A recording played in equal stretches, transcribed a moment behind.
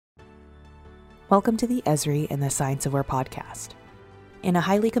Welcome to the Esri and the Science of Where podcast. In a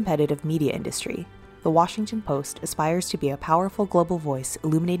highly competitive media industry, the Washington Post aspires to be a powerful global voice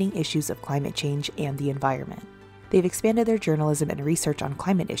illuminating issues of climate change and the environment. They've expanded their journalism and research on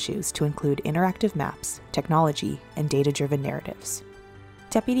climate issues to include interactive maps, technology, and data-driven narratives.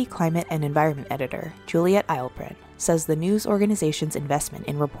 Deputy Climate and Environment Editor Juliet Eilperin says the news organization's investment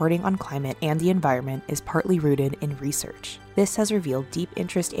in reporting on climate and the environment is partly rooted in research. This has revealed deep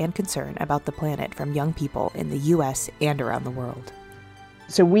interest and concern about the planet from young people in the U.S. and around the world.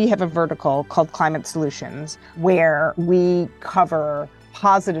 So we have a vertical called Climate Solutions, where we cover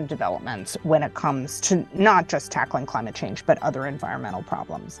positive developments when it comes to not just tackling climate change, but other environmental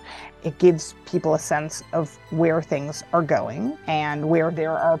problems. It gives people a sense of where things are going and where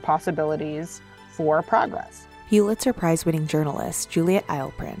there are possibilities for progress. Pulitzer Prize-winning journalist Juliet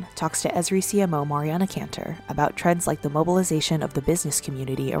Eilperin talks to Esri CMO Mariana Cantor about trends like the mobilization of the business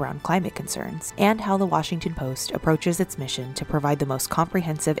community around climate concerns and how the Washington Post approaches its mission to provide the most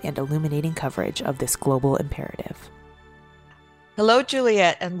comprehensive and illuminating coverage of this global imperative. Hello,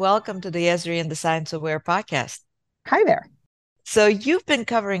 Juliet, and welcome to the Esri and the Science of Where podcast. Hi there. So you've been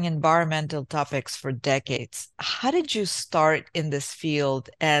covering environmental topics for decades. How did you start in this field,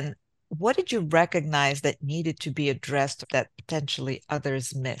 and what did you recognize that needed to be addressed that potentially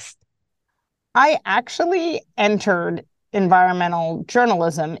others missed? I actually entered environmental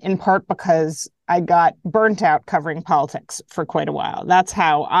journalism in part because I got burnt out covering politics for quite a while. That's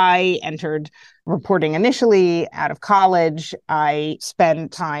how I entered reporting initially out of college. I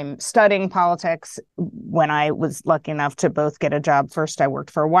spent time studying politics. When I was lucky enough to both get a job, first I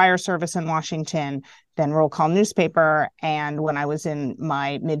worked for a wire service in Washington, then roll call newspaper. And when I was in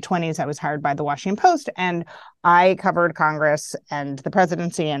my mid-20s, I was hired by the Washington Post, and I covered Congress and the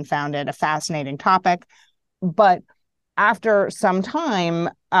presidency and found it a fascinating topic. But after some time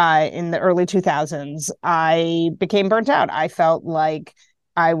in the early 2000s, I became burnt out. I felt like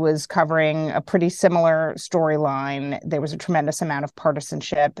I was covering a pretty similar storyline. There was a tremendous amount of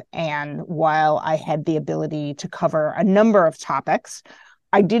partisanship. And while I had the ability to cover a number of topics,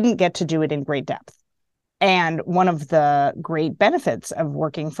 I didn't get to do it in great depth. And one of the great benefits of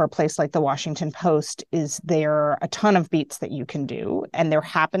working for a place like the Washington Post is there are a ton of beats that you can do. And there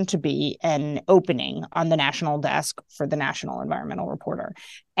happened to be an opening on the national desk for the National Environmental Reporter.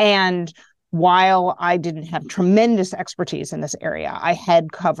 And while I didn't have tremendous expertise in this area, I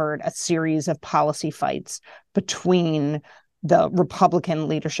had covered a series of policy fights between the Republican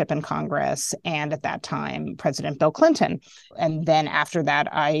leadership in Congress and, at that time, President Bill Clinton. And then after that,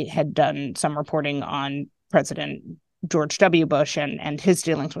 I had done some reporting on President George W. Bush and his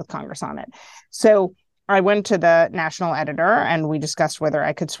dealings with Congress on it. So I went to the national editor and we discussed whether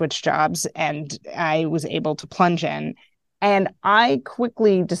I could switch jobs, and I was able to plunge in. And I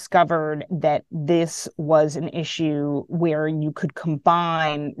quickly discovered that this was an issue where you could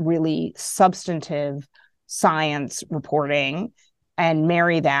combine really substantive science reporting and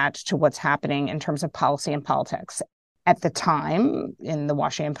marry that to what's happening in terms of policy and politics. At the time, in the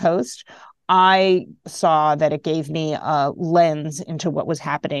Washington Post, I saw that it gave me a lens into what was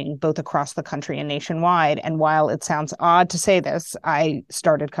happening both across the country and nationwide. And while it sounds odd to say this, I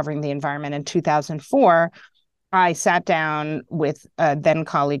started covering the environment in 2004. I sat down with a then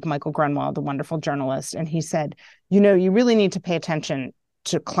colleague, Michael Grunwald, the wonderful journalist, and he said, you really need to pay attention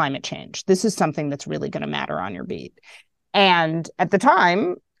to climate change. This is something that's really going to matter on your beat. And at the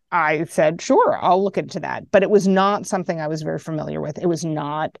time, I said, sure, I'll look into that. But it was not something I was very familiar with. It was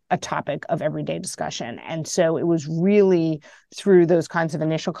not a topic of everyday discussion. And so it was really through those kinds of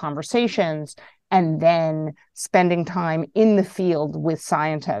initial conversations and then spending time in the field with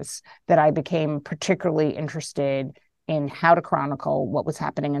scientists that I became particularly interested in how to chronicle what was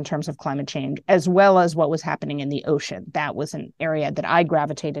happening in terms of climate change, as well as what was happening in the ocean. That was an area that I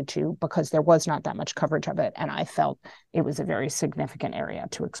gravitated to because there was not that much coverage of it, and I felt it was a very significant area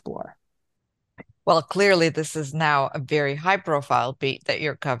to explore. Well, clearly this is now a very high-profile beat that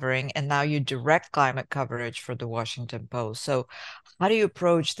you're covering, and now you direct climate coverage for the Washington Post. So how do you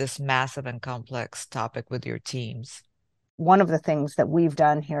approach this massive and complex topic with your teams? One of the things that we've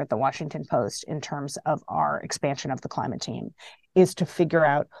done here at the Washington Post in terms of our expansion of the climate team is to figure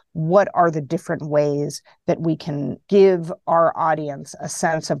out what are the different ways that we can give our audience a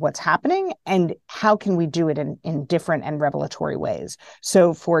sense of what's happening and how can we do it in different and revelatory ways.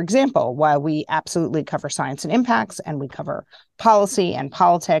 So, for example, while we absolutely cover science and impacts and we cover policy and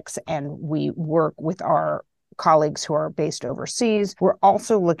politics and we work with our colleagues who are based overseas, we're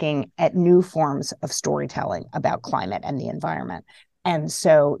also looking at new forms of storytelling about climate and the environment. And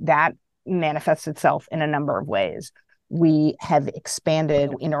so that manifests itself in a number of ways. We have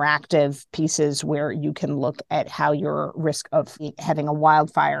expanded interactive pieces where you can look at how your risk of having a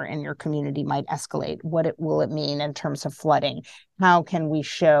wildfire in your community might escalate. Will it mean in terms of flooding? How can we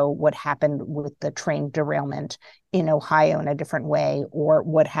show what happened with the train derailment in Ohio in a different way, or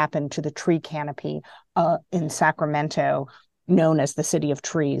what happened to the tree canopy in Sacramento, known as the City of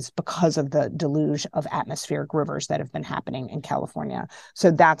Trees, because of the deluge of atmospheric rivers that have been happening in California.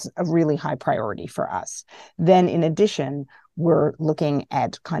 So that's a really high priority for us. Then in addition, we're looking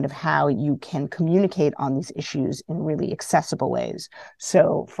at kind of how you can communicate on these issues in really accessible ways.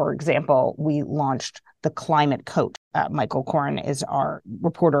 So for example, we launched the Climate Coat. Michael Koren is our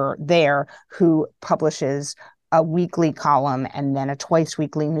reporter there, who publishes a weekly column and then a twice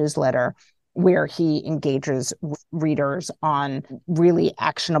weekly newsletter where he engages with readers on really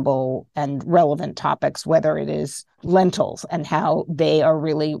actionable and relevant topics, whether it is lentils and how they are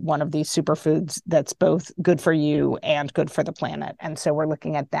really one of these superfoods that's both good for you and good for the planet. And so we're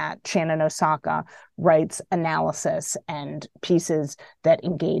looking at that. Shannon Osaka writes analysis and pieces that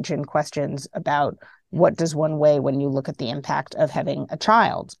engage in questions about what does one weigh when you look at the impact of having a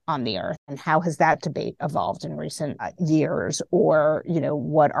child on the earth, and how has that debate evolved in recent years? Or,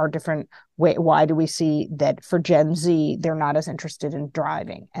 what are different why do we see that for Gen Z, they're not as interested in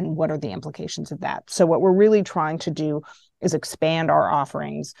driving, and what are the implications of that? So what we're really trying to do is expand our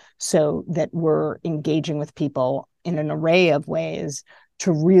offerings so that we're engaging with people in an array of ways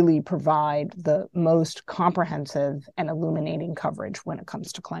to really provide the most comprehensive and illuminating coverage when it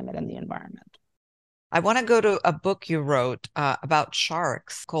comes to climate and the environment. I want to go to a book you wrote about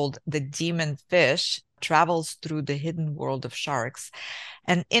sharks called The Demon Fish Travels Through the Hidden World of Sharks.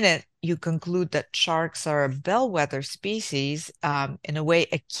 And in it, you conclude that sharks are a bellwether species, in a way,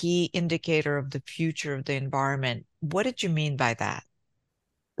 a key indicator of the future of the environment. What did you mean by that?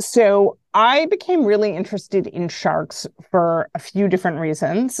 So I became really interested in sharks for a few different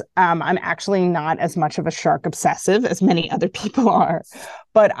reasons. I'm actually not as much of a shark obsessive as many other people are,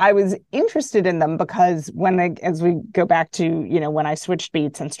 but I was interested in them because as we go back to, when I switched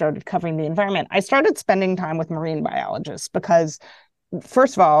beats and started covering the environment, I started spending time with marine biologists because,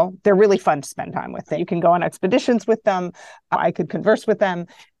 first of all, they're really fun to spend time with. You can go on expeditions with them. I could converse with them.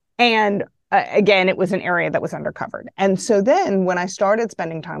 And again, it was an area that was undercovered. And so then when I started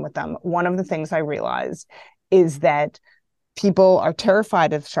spending time with them, one of the things I realized is that people are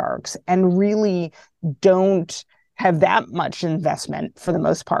terrified of sharks and really don't have that much investment, for the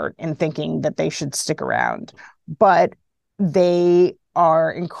most part, in thinking that they should stick around. But they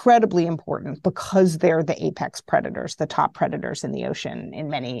are incredibly important because they're the apex predators, the top predators in the ocean in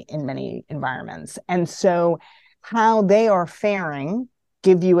many environments. And so how they are faring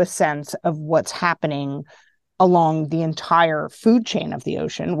give you a sense of what's happening along the entire food chain of the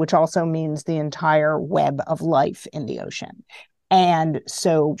ocean, which also means the entire web of life in the ocean. And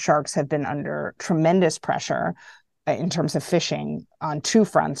so sharks have been under tremendous pressure in terms of fishing on two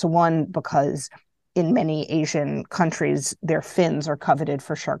fronts. One, because in many Asian countries, their fins are coveted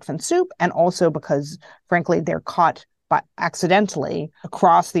for shark fin soup, and also because, frankly, they're caught accidentally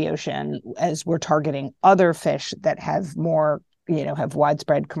across the ocean as we're targeting other fish that have more have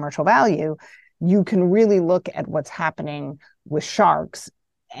widespread commercial value. You can really look at what's happening with sharks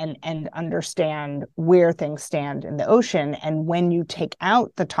and understand where things stand in the ocean. And when you take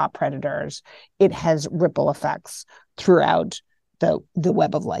out the top predators, it has ripple effects throughout the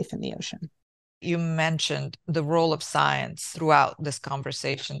web of life in the ocean. You mentioned the role of science throughout this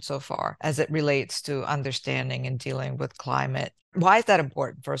conversation so far as it relates to understanding and dealing with climate. Why is that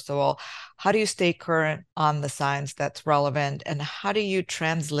important? First of all, how do you stay current on the science that's relevant, and how do you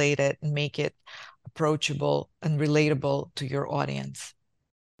translate it and make it approachable and relatable to your audience?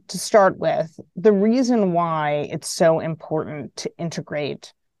 To start with, the reason why it's so important to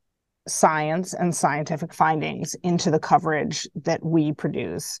integrate science and scientific findings into the coverage that we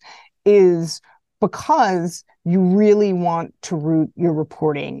produce is because you really want to root your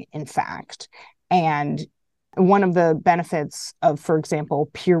reporting in fact. And one of the benefits of, for example,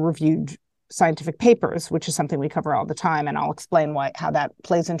 peer-reviewed scientific papers, which is something we cover all the time, and I'll explain how that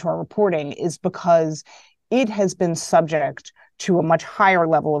plays into our reporting, is because it has been subject to a much higher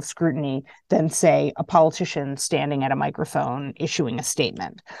level of scrutiny than, say, a politician standing at a microphone issuing a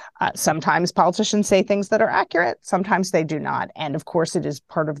statement. Sometimes politicians say things that are accurate, sometimes they do not. And of course, it is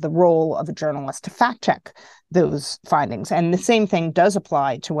part of the role of a journalist to fact check those findings. And the same thing does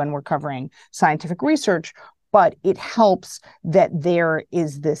apply to when we're covering scientific research, but it helps that there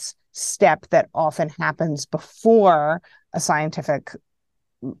is this step that often happens before a scientific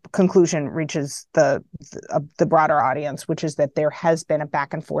conclusion reaches the broader audience, which is that there has been a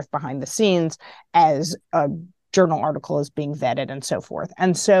back and forth behind the scenes as a journal article is being vetted and so forth.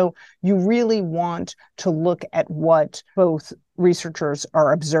 And so you really want to look at what both researchers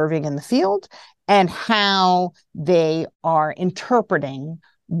are observing in the field and how they are interpreting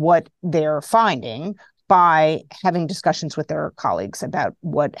what they're finding by having discussions with their colleagues about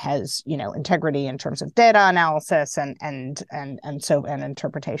what has, integrity in terms of data analysis and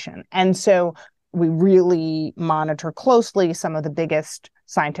interpretation. And so we really monitor closely some of the biggest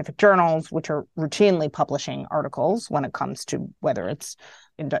scientific journals, which are routinely publishing articles when it comes to whether it's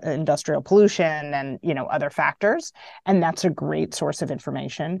industrial pollution and other factors. And that's a great source of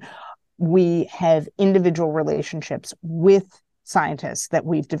information. We have individual relationships with scientists that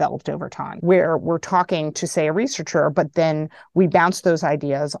we've developed over time, where we're talking to, say, a researcher, but then we bounce those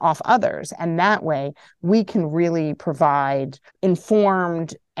ideas off others. And that way we can really provide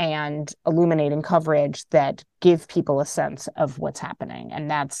informed and illuminating coverage that give people a sense of what's happening. And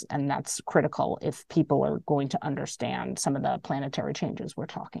that's critical if people are going to understand some of the planetary changes we're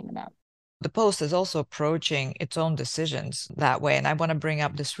talking about. The Post is also approaching its own decisions that way. And I want to bring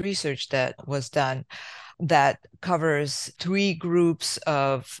up this research that was done that covers 3 groups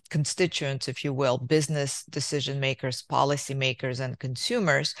of constituents, if you will: business decision makers, policymakers, and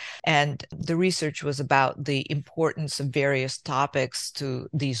consumers. And the research was about the importance of various topics to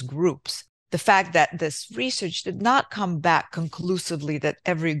these groups. The fact that this research did not come back conclusively that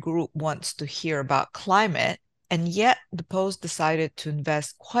every group wants to hear about climate, and yet the Post decided to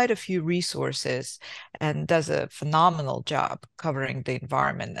invest quite a few resources and does a phenomenal job covering the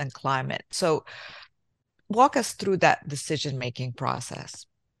environment and climate. So walk us through that decision-making process.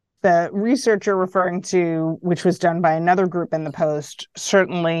 The research you're referring to, which was done by another group in the Post,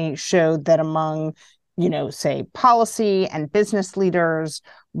 certainly showed that among, say, policy and business leaders,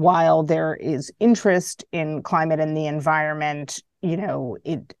 while there is interest in climate and the environment,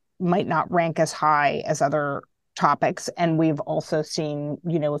 it might not rank as high as other topics. And we've also seen,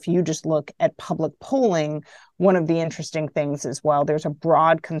 if you just look at public polling, one of the interesting things is, while there's a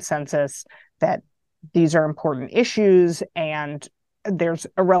broad consensus that these are important issues, and there's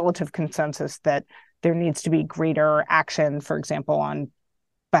a relative consensus that there needs to be greater action, for example, on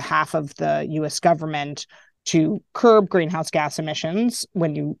behalf of the US government to curb greenhouse gas emissions.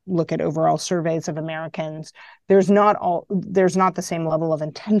 When you look at overall surveys of Americans, there's not the same level of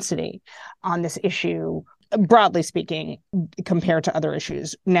intensity on this issue, broadly speaking, compared to other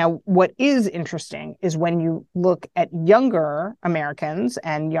issues. Now, what is interesting is when you look at younger Americans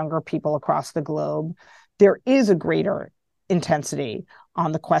and younger people across the globe, there is a greater intensity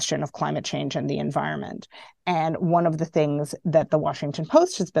on the question of climate change and the environment. And one of the things that the Washington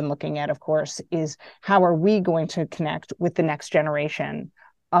Post has been looking at, of course, is how are we going to connect with the next generation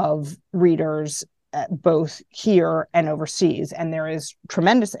of readers, both here and overseas. And there is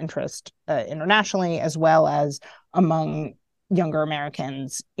tremendous interest internationally, as well as among younger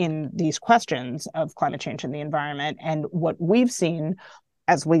Americans, in these questions of climate change and the environment. And what we've seen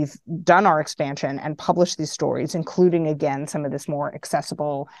as we've done our expansion and published these stories, including, again, some of this more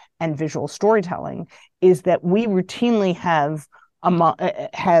accessible and visual storytelling, is that we routinely have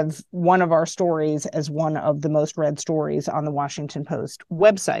one of our stories as one of the most read stories on the Washington Post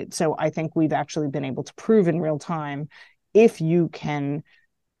website. So I think we've actually been able to prove in real time, if you can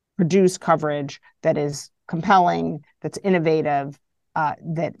produce coverage that is compelling, that's innovative,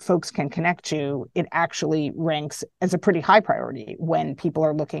 that folks can connect to, it actually ranks as a pretty high priority when people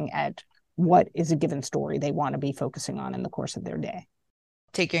are looking at what is a given story they want to be focusing on in the course of their day.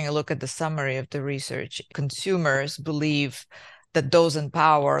 Taking a look at the summary of the research, consumers believe that those in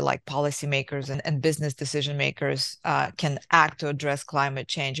power, like policymakers and business decision makers, can act to address climate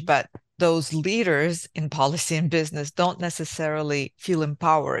change. But those leaders in policy and business don't necessarily feel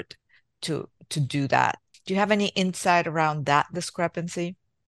empowered to do that. Do you have any insight around that discrepancy?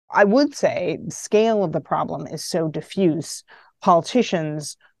 I would say the scale of the problem is so diffuse.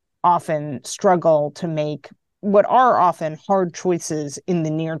 Politicians often struggle to make what are often hard choices in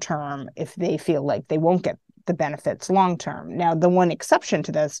the near term if they feel like they won't get the benefits long term. Now, the one exception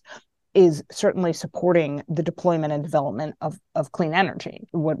to this is certainly supporting the deployment and development of clean energy.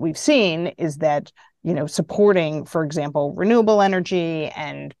 What we've seen is that, supporting, for example, renewable energy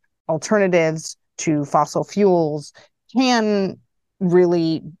and alternatives to fossil fuels can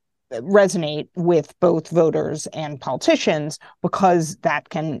really resonate with both voters and politicians, because that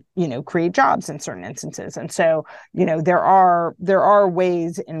can, create jobs in certain instances. And so, there are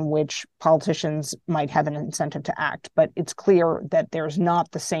ways in which politicians might have an incentive to act, but it's clear that there's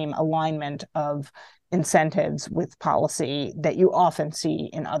not the same alignment of incentives with policy that you often see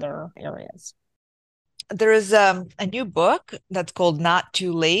in other areas. There is a new book that's called Not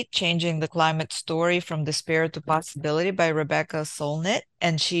Too Late, Changing the Climate Story from Despair to Possibility by Rebecca Solnit.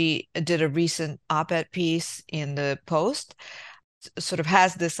 And she did a recent op-ed piece in the Post, sort of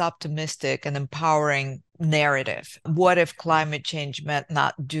has this optimistic and empowering narrative. What if climate change meant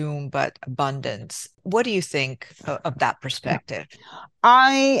not doom, but abundance? What do you think of that perspective?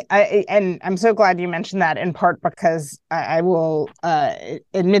 And I'm so glad you mentioned that, in part because I will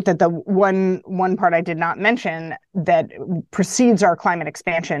admit that the one part I did not mention that precedes our climate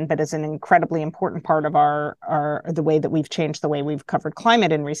expansion, but is an incredibly important part of our the way that we've changed the way we've covered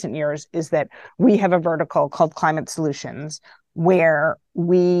climate in recent years, is that we have a vertical called Climate Solutions, where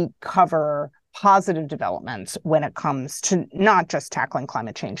we cover positive developments when it comes to not just tackling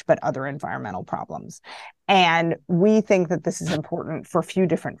climate change, but other environmental problems. And we think that this is important for a few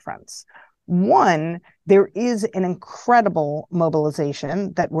different fronts. One, there is an incredible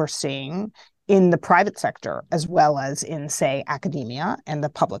mobilization that we're seeing in the private sector, as well as in, say, academia and the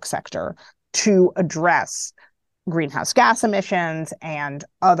public sector, to address greenhouse gas emissions and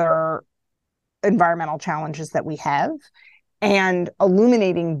other environmental challenges that we have. And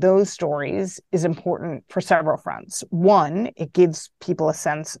illuminating those stories is important for several fronts. One, it gives people a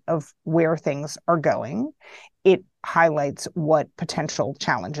sense of where things are going. It highlights what potential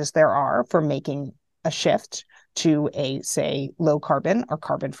challenges there are for making a shift to a, say, low carbon or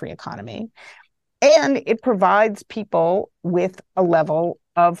carbon-free economy. And it provides people with a level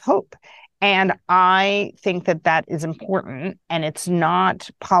of hope. And I think that that is important. And it's not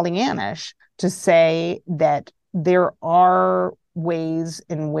Pollyannish to say that there are ways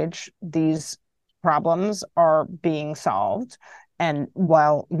in which these problems are being solved. And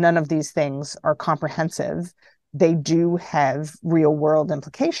while none of these things are comprehensive, they do have real world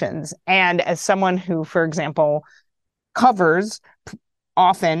implications. And as someone who, for example, covers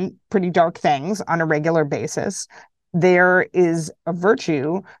often pretty dark things on a regular basis, there is a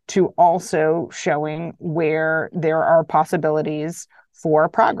virtue to also showing where there are possibilities for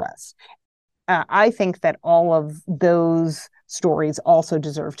progress. I think that all of those stories also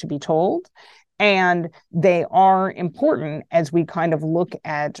deserve to be told. And they are important as we kind of look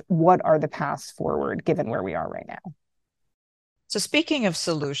at what are the paths forward, given where we are right now. So speaking of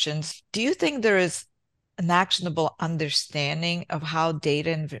solutions, do you think there is an actionable understanding of how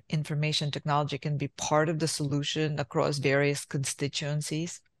data and information technology can be part of the solution across various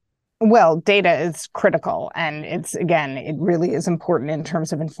constituencies? Well, data is critical. And it's, again, it really is important in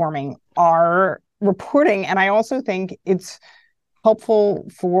terms of informing our reporting. And I also think it's helpful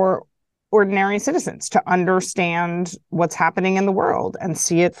for ordinary citizens to understand what's happening in the world and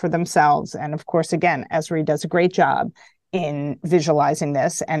see it for themselves. And of course, again, Esri does a great job in visualizing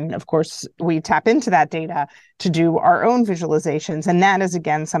this. And of course, we tap into that data to do our own visualizations. And that is,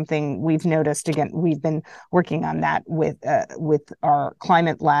 again, something we've noticed. Again, we've been working on that with our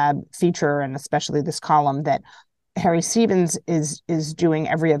Climate Lab feature, and especially this column that Harry Stevens is doing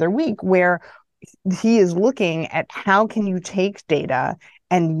every other week, where he is looking at how can you take data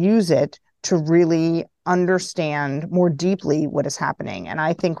and use it to really understand more deeply what is happening. And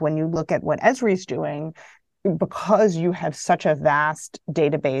I think when you look at what Esri is doing, because you have such a vast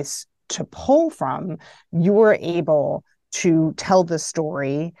database to pull from, you're able to tell the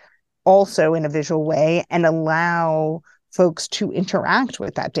story also in a visual way and allow folks to interact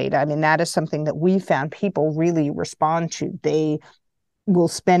with that data. I mean, that is something that we found people really respond to. They will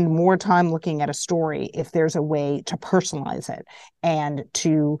spend more time looking at a story if there's a way to personalize it and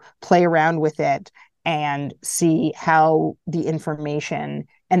to play around with it and see how the information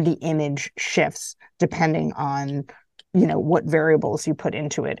and the image shifts depending on, what variables you put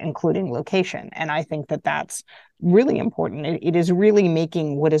into it, including location. And I think that that's really important. It is really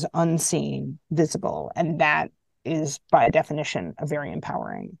making what is unseen visible. And that is, by definition, a very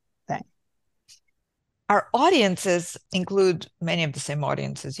empowering thing. Our audiences include many of the same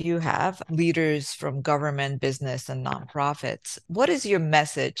audiences you have, leaders from government, business, and nonprofits. What is your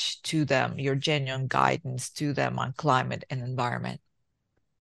message to them, your genuine guidance to them on climate and environment?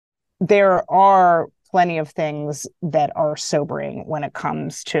 There are plenty of things that are sobering when it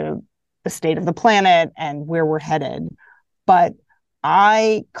comes to the state of the planet and where we're headed. But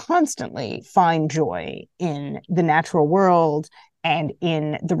I constantly find joy in the natural world and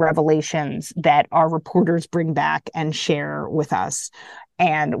in the revelations that our reporters bring back and share with us.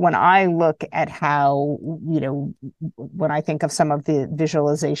 And when I look at how, when I think of some of the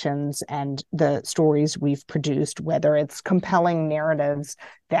visualizations and the stories we've produced, whether it's compelling narratives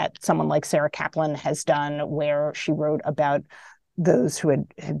that someone like Sarah Kaplan has done, where she wrote about those who had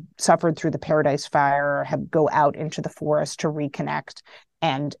suffered through the Paradise Fire, have go out into the forest to reconnect,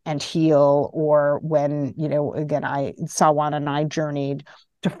 and heal, or when, again, Sawan and I journeyed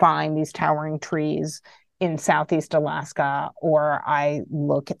to find these towering trees in Southeast Alaska, or I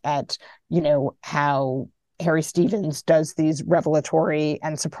look at, how Harry Stevens does these revelatory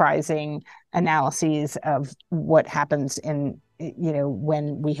and surprising analyses of what happens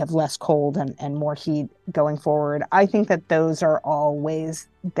when we have less cold and more heat going forward. I think that those are all ways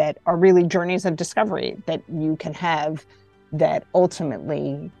that are really journeys of discovery that you can have that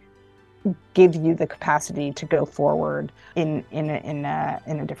ultimately give you the capacity to go forward in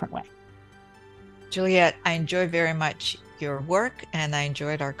a different way. Juliet, I enjoy very much your work, and I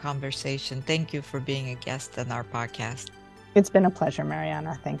enjoyed our conversation. Thank you for being a guest on our podcast. It's been a pleasure,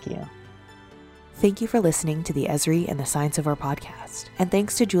 Mariana. Thank you. Thank you for listening to the Esri and the Science of Our podcast, and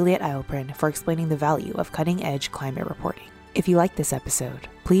thanks to Juliet Eilperin for explaining the value of cutting-edge climate reporting. If you like this episode,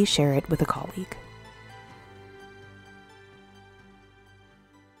 please share it with a colleague.